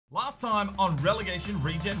Last time on Relegation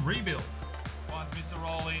Regen Rebuild. Finds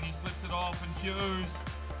Misseroli, he slips it off and Hughes.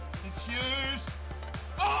 It's Hughes.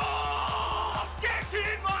 Oh! Get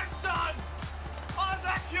in, my son!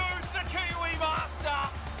 Isaac Hughes, the Kiwi master.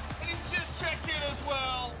 And he's just checked in as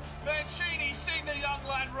well. Mancini's seen the young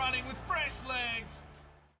lad running with fresh legs.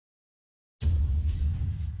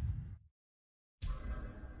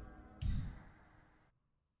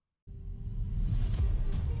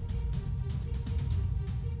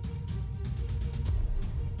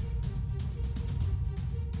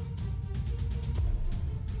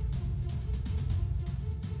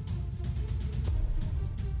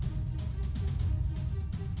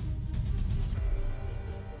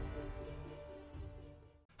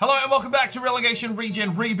 Hello and welcome back to Relegation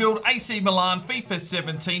Regen Rebuild, AC Milan, FIFA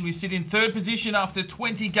 17. We sit in third position after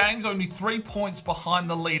 20 games, only 3 points behind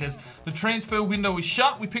the leaders. The transfer window is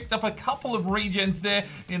shut. We picked up a couple of regens there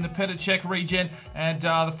in the Petacek regen and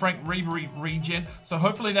the Frank Ribery regen. So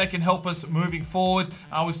hopefully they can help us moving forward.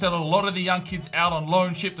 We've settled a lot of the young kids out on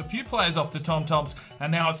loan, shipped a few players off to Tom Toms,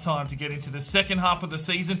 and now it's time to get into the second half of the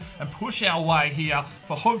season and push our way here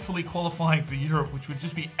for hopefully qualifying for Europe, which would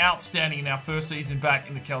just be outstanding in our first season back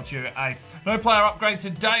in the Calcio A. No player upgrade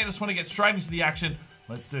today. I just want to get straight into the action.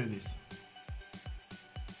 Let's do this.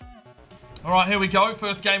 All right, here we go.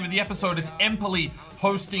 First game of the episode. It's Empoli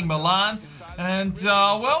hosting Milan. And,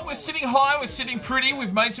 well, we're sitting high. We're sitting pretty.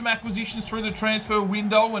 We've made some acquisitions through the transfer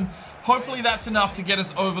window, and hopefully that's enough to get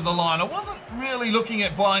us over the line. I wasn't really looking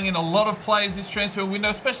at buying in a lot of players this transfer window,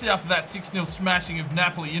 especially after that 6-0 smashing of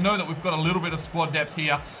Napoli. You know that we've got a little bit of squad depth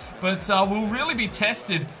here, but we'll really be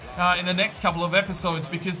tested in the next couple of episodes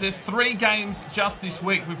because there's 3 games just this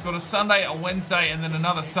week. We've got a Sunday, a Wednesday, and then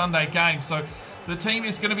another Sunday game. So the team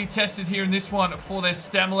is going to be tested here in this one for their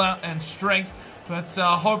stamina and strength. But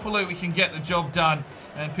hopefully we can get the job done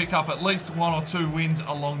and pick up at least 1 or 2 wins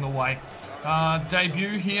along the way.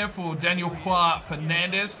 Debut here for Daniel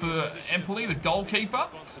Fernandez for Empoli, the goalkeeper.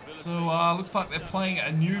 So looks like they're playing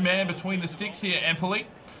a new man between the sticks here, Empoli.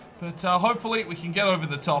 But hopefully we can get over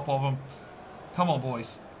the top of them. Come on,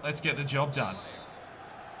 boys. Let's get the job done.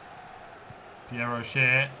 Piero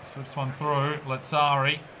Share slips one through.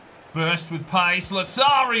 Lazzari burst with pace.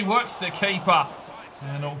 Lazzari works the keeper.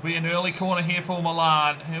 And it'll be an early corner here for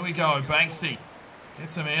Milan. Here we go. Banksy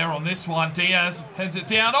gets some air on this one. Diaz heads it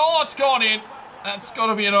down. Oh, it's gone in. That's got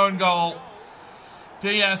to be an own goal.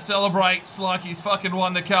 Diaz celebrates like he's fucking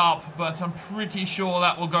won the cup, but I'm pretty sure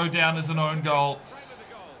that will go down as an own goal.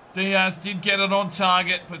 Diaz did get it on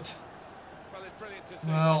target, but,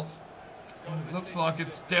 well, it looks like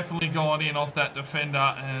it's definitely gone in off that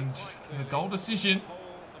defender, and a goal decision.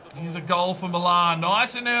 Here's a goal for Milan.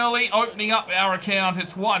 Nice and early, opening up our account.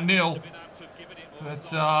 It's 1-0.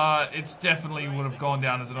 But it's definitely would have gone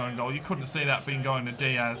down as an own goal. You couldn't see that being going to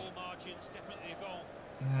Diaz.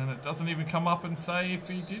 And it doesn't even come up and say if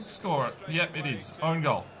he did score it. Yep, it is. Own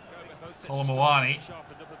goal. Colomawani.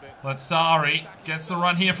 Lazzari gets the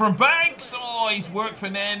run here from Banks. Oh, he's worked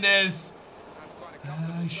Fernandez.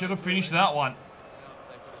 He should have finished that one.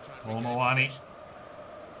 Colomawani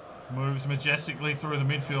moves majestically through the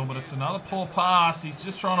midfield, but it's another poor pass. He's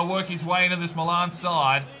just trying to work his way into this Milan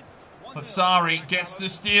side. Lazzari gets the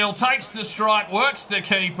steal, takes the strike, works the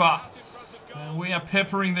keeper. And we are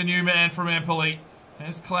peppering the new man from Empoli.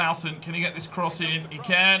 There's Clausen. Can he get this cross in? He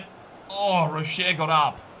can. Oh, Rocher got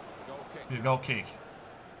up. Be a goal kick.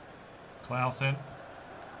 Clausen.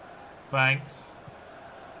 Banks.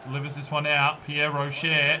 Delivers this one out. Pierre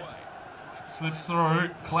Rocher. Slips through.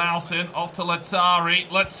 Clausen off to Lazzari.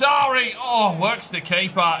 Lazzari! Oh, works the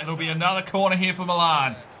keeper. It'll be another corner here for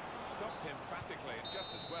Milan.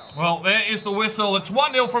 Well, there is the whistle. It's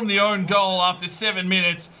 1-0 from the own goal after 7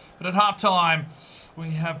 minutes. But at half-time,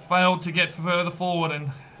 we have failed to get further forward and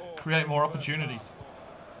create more opportunities.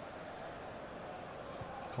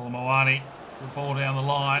 Colomawani. Good ball down the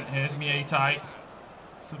line. Here's Miete.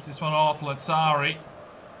 Slips this one off. Lazzari.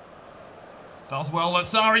 Does well.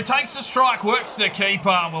 Lazzari takes the strike, works the keeper,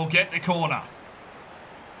 and we'll get the corner.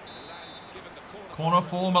 Corner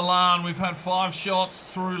for Milan. We've had 5 shots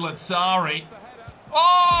through Lazzari.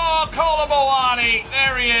 Oh, Colomawani.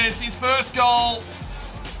 There he is. His first goal.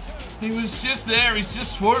 He was just there. He's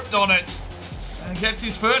just swooped on it. And gets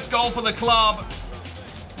his first goal for the club.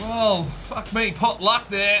 Well, fuck me. Pot luck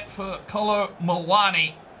there for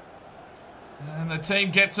Colomawani. And the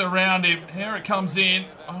team gets around him. Here it comes in.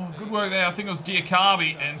 Oh, good work there. I think it was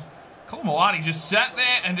Diakabi. And Colomawani just sat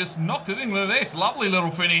there and just knocked it in with this. Lovely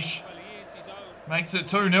little finish. Makes it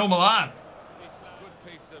 2-0 Milan.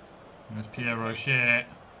 There's Pierre Rocher.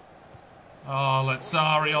 Oh,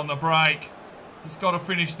 Lazzari on the break. He's got to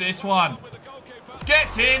finish this one.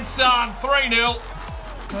 Gets in, son. 3-0.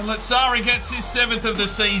 And Lazzari gets his 7th of the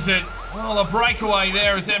season. Well, a breakaway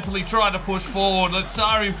there as Empoli tried to push forward.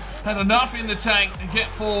 Lazzari had enough in the tank to get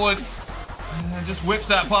forward. And just whips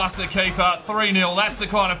that past the keeper. 3-0. That's the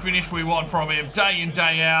kind of finish we want from him. Day in,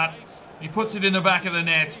 day out. He puts it in the back of the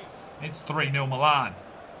net. It's 3-0 Milan.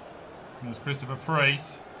 Here's Christopher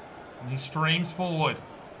Fries. And he streams forward.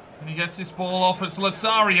 And he gets this ball off. It's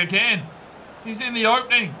Lazzari again. He's in the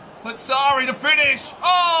opening. Lazzari to finish.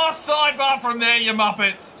 Oh, sidebar from there, you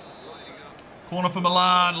muppet. Corner for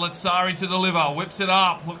Milan. Lazzari to deliver. Whips it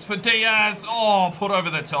up. Looks for Diaz. Oh, put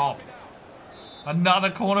over the top.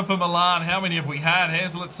 Another corner for Milan. How many have we had?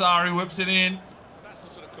 Here's Lazzari. Whips it in. That's the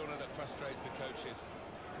sort of corner that frustrates the coaches,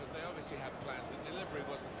 because they obviously have plans. The delivery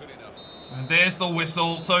wasn't good enough. And there's the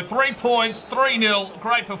whistle. So 3 points, 3-0.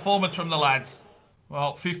 Great performance from the lads.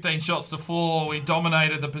 Well, 15 shots to 4. We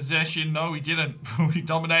dominated the possession. No, we didn't. We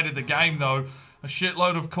dominated the game, though. A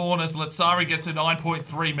shitload of corners. Lazzari gets a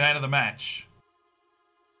 9.3 man of the match.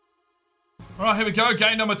 All right, here we go.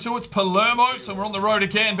 Game number 2. It's Palermo. So we're on the road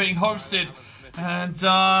again, being hosted. And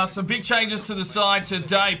some big changes to the side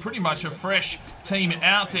today. Pretty much a fresh team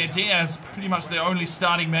out there. Diaz, pretty much the only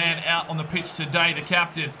starting man out on the pitch today, the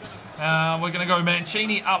captain. We're going to go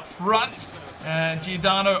Mancini up front.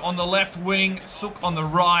 Giordano on the left wing, Suk on the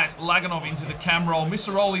right, Laganov into the cam role,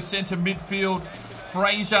 Misseroli centre midfield,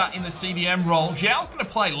 Fraser in the CDM role. Zhao's going to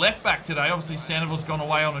play left back today. Obviously, Sandoval's gone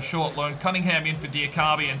away on a short loan. Cunningham in for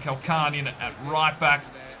Diakabi and Kalkan in at right back.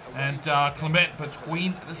 And Clement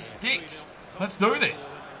between the sticks. Let's do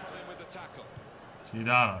this.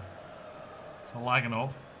 Giordano to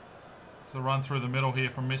Laganov. It's the run through the middle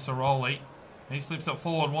here from Misseroli. He slips up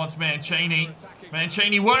forward, wants Mancini.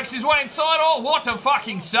 Mancini works his way inside. Oh, what a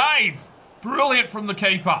fucking save. Brilliant from the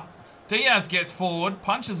keeper. Diaz gets forward,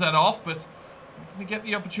 punches that off, but we get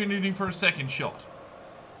the opportunity for a second shot.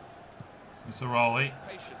 Misseroli.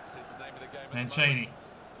 Mancini.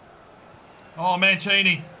 Oh,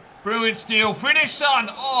 Mancini. Brilliant steal. Finish, son.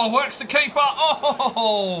 Oh, works the keeper.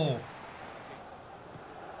 Oh!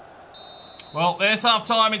 Well, there's half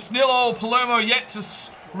time. It's 0-0. Palermo yet to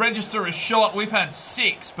register a shot. We've had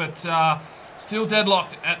 6, but still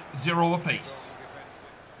deadlocked at 0 apiece.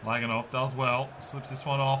 Laganov does well. Slips this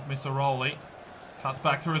one off. Misseroli cuts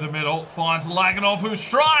back through the middle. Finds Laganov, who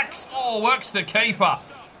strikes. Oh, works the keeper.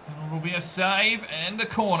 And it'll be a save and a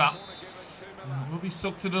corner. And it will be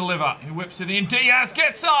Suk to deliver. He whips it in. Diaz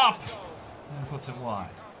gets up and puts it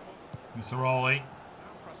wide. Misseroli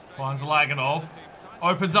finds Laganov.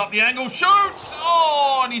 Opens up the angle. Shoots.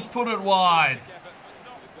 Oh, and he's put it wide.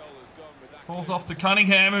 Falls off to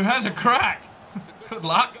Cunningham, who has a crack. Good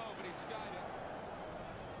luck.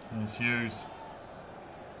 There's Hughes.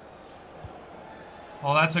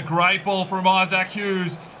 Oh, that's a great ball from Isaac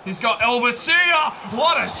Hughes. He's got Elbasia.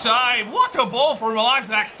 What a save. What a ball from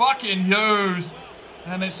Isaac fucking Hughes.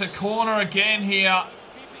 And it's a corner again here.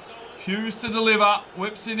 Hughes to deliver.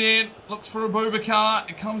 Whips it in. Looks for Abubakar.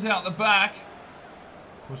 It comes out the back.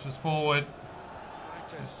 Pushes forward.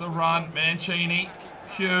 It's the run. Mancini.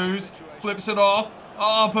 Hughes flips it off.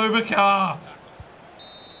 Oh, Abubakar.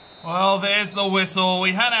 Well, there's the whistle.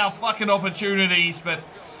 We had our fucking opportunities, but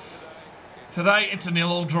today it's a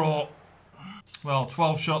 0-0 draw. Well,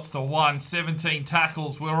 12 shots to 1, 17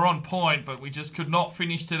 tackles. We were on point, but we just could not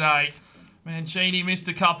finish today. Mancini missed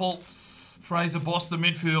a couple. Fraser bossed the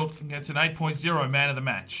midfield and gets an 8.0 man of the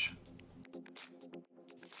match.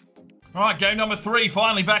 All right, game number 3,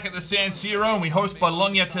 finally back at the San Siro, and we host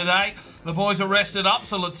Bologna today. The boys are rested up,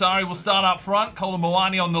 so Lazzari will start up front.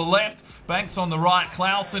 Colomuani on the left, Banks on the right,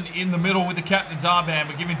 Clausen in the middle with the captain's armband.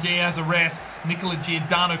 We're giving Diaz a rest. Nicola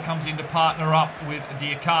Giordano comes in to partner up with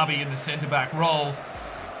Diakabi in the centre-back roles.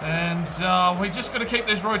 And we just got to keep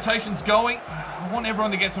these rotations going. I want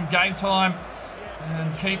everyone to get some game time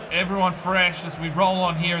and keep everyone fresh as we roll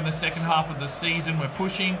on here in the second half of the season. We're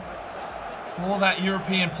pushing for that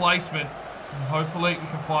European placement, and hopefully we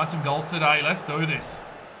can find some goals today. Let's do this.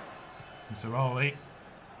 Misseroli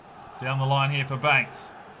down the line here for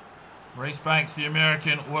Banks. Reece Banks, the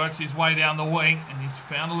American, works his way down the wing, and he's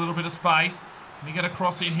found a little bit of space. And he get a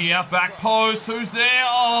cross in here, back post, who's there?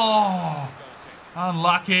 Oh,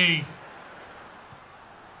 unlucky.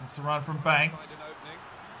 That's the run from Banks.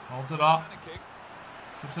 Holds it up,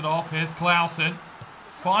 slips it off. Here's Clausen.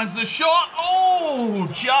 Finds the shot. Oh,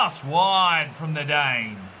 just wide from the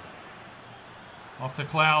Dane. Off to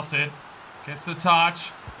Clausen. Gets the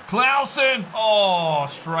touch. Clausen. Oh,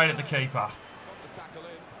 straight at the keeper.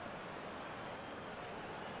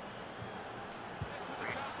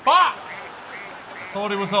 Fuck!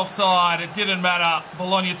 Thought he was offside. It didn't matter.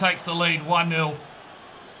 Bologna takes the lead 1-0.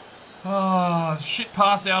 Oh, shit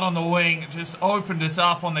pass out on the wing. Just opened us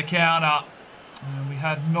up on the counter. And we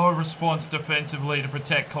had no response defensively to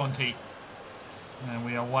protect Conti. And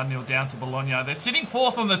we are 1-0 down to Bologna. They're sitting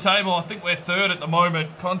 4th on the table. I think we're 3rd at the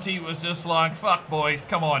moment. Conti was just like, fuck boys,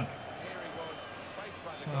 come on.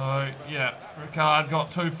 So, yeah, Ricard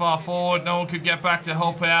got too far forward. No one could get back to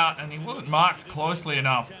help out. And he wasn't marked closely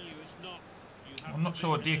enough. I'm not sure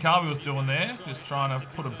what Diakabi was doing there. Just trying to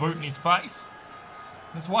put a boot in his face.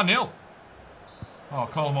 It's 1-0. Oh,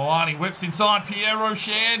 Colomboani whips inside. Pierre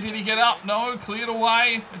Rocher. Did he get up? No. Cleared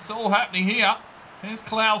away. It's all happening here. Here's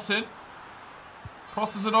Clausen.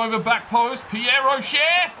 Crosses it over back post. Pierre Rocher.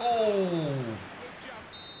 Oh.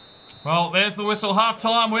 Well, there's the whistle. Half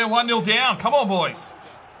time. We're 1-0 down. Come on, boys.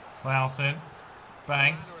 Clausen.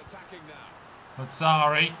 Banks.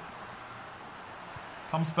 Lazzari.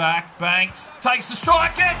 Comes back. Banks. Takes the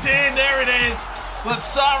strike. Gets in. There it is.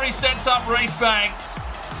 Lazzari sets up Reece Banks.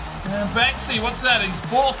 And Banksy, what's that? He's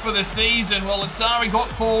 4th for the season. Well, Lazzari got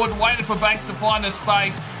forward, waited for Banks to find the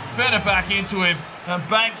space, fed it back into him. And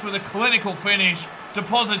Banks with a clinical finish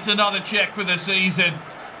deposits another check for the season.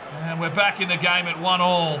 And we're back in the game at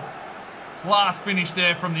 1-1. Last finish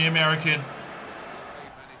there from the American.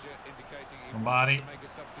 Lombardi.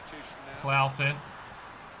 Clausen.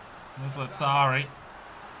 There's Lazzari.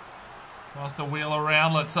 Tries to wheel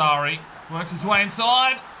around. Lazzari works his way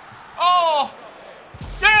inside. Oh!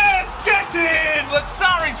 Yes! Get in!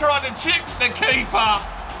 Lazzari tried to chip the keeper.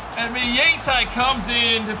 And Miete comes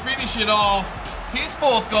in to finish it off. His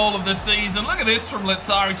 4th goal of the season. Look at this from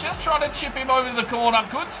Lazzari. Just trying to chip him over to the corner.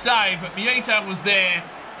 Good save, but Miete was there.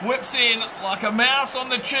 Whips in like a mouse on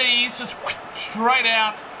the cheese. Just straight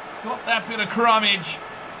out. Got that bit of crummage.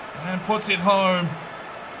 And puts it home.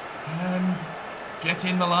 And gets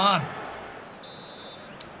in Milan.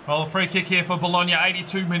 Well, a free kick here for Bologna.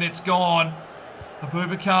 82 minutes gone.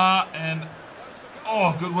 Abubakar and...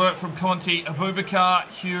 Oh, good work from Conti. Abubakar,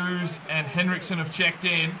 Hughes and Henriksen have checked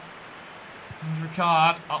in. Here's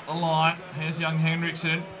Ricard up the line. Here's young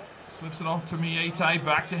Henriksen. Slips it off to Miete.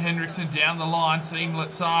 Back to Henriksen. Down the line. Seeing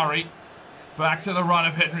Lazzari. Back to the run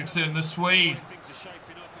of Henriksen, the Swede.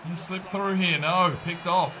 Can he slip through here? No. Picked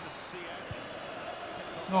off.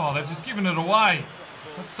 Oh, they've just given it away.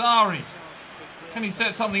 Lazzari. Can he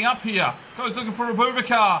set something up here? Goes looking for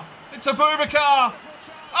Abubakar. It's Abubakar.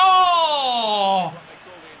 Oh!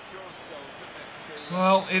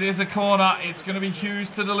 Well, it is a corner. It's going to be Hughes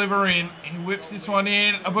to deliver in. He whips this one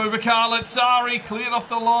in. Abubakar, Lazzari cleared off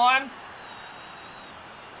the line.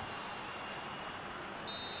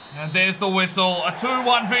 And there's the whistle. A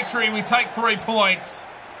 2-1 victory. We take 3 points.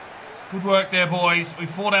 Good work there, boys. We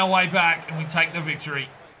fought our way back and we take the victory.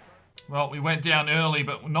 Well, we went down early,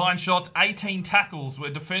 but 9 shots, 18 tackles. We're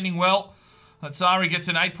defending well. Lazzari gets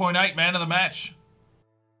an 8.8 man of the match.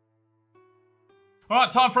 All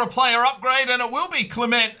right, time for a player upgrade, and it will be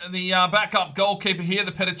Clement, the backup goalkeeper here,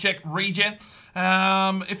 the Petacek Regen.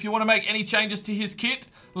 If you want to make any changes to his kit,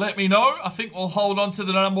 let me know. I think we'll hold on to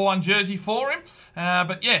the #1 jersey for him.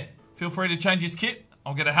 But yeah, feel free to change his kit.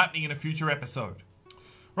 I'll get it happening in a future episode.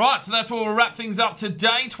 Right, so that's where we'll wrap things up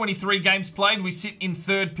today. 23 games played. We sit in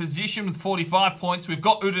 3rd position with 45 points. We've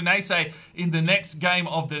got Udinese in the next game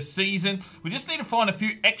of the season. We just need to find a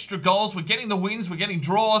few extra goals. We're getting the wins, we're getting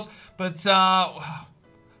draws, but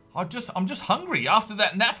I'm just hungry. After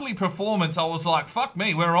that Napoli performance, I was like, fuck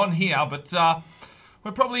me, we're on here. But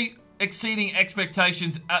we're probably exceeding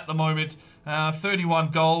expectations at the moment. 31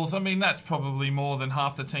 goals. I mean, that's probably more than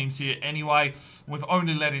half the teams here anyway. We've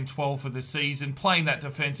only let in 12 for the season, playing that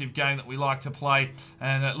defensive game that we like to play.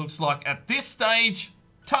 And it looks like at this stage,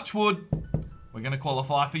 touch wood, we're going to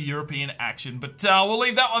qualify for European action. But we'll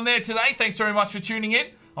leave that one there today. Thanks very much for tuning in.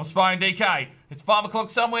 I'm Sparring DK. It's 5 o'clock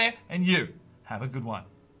somewhere, and you have a good one.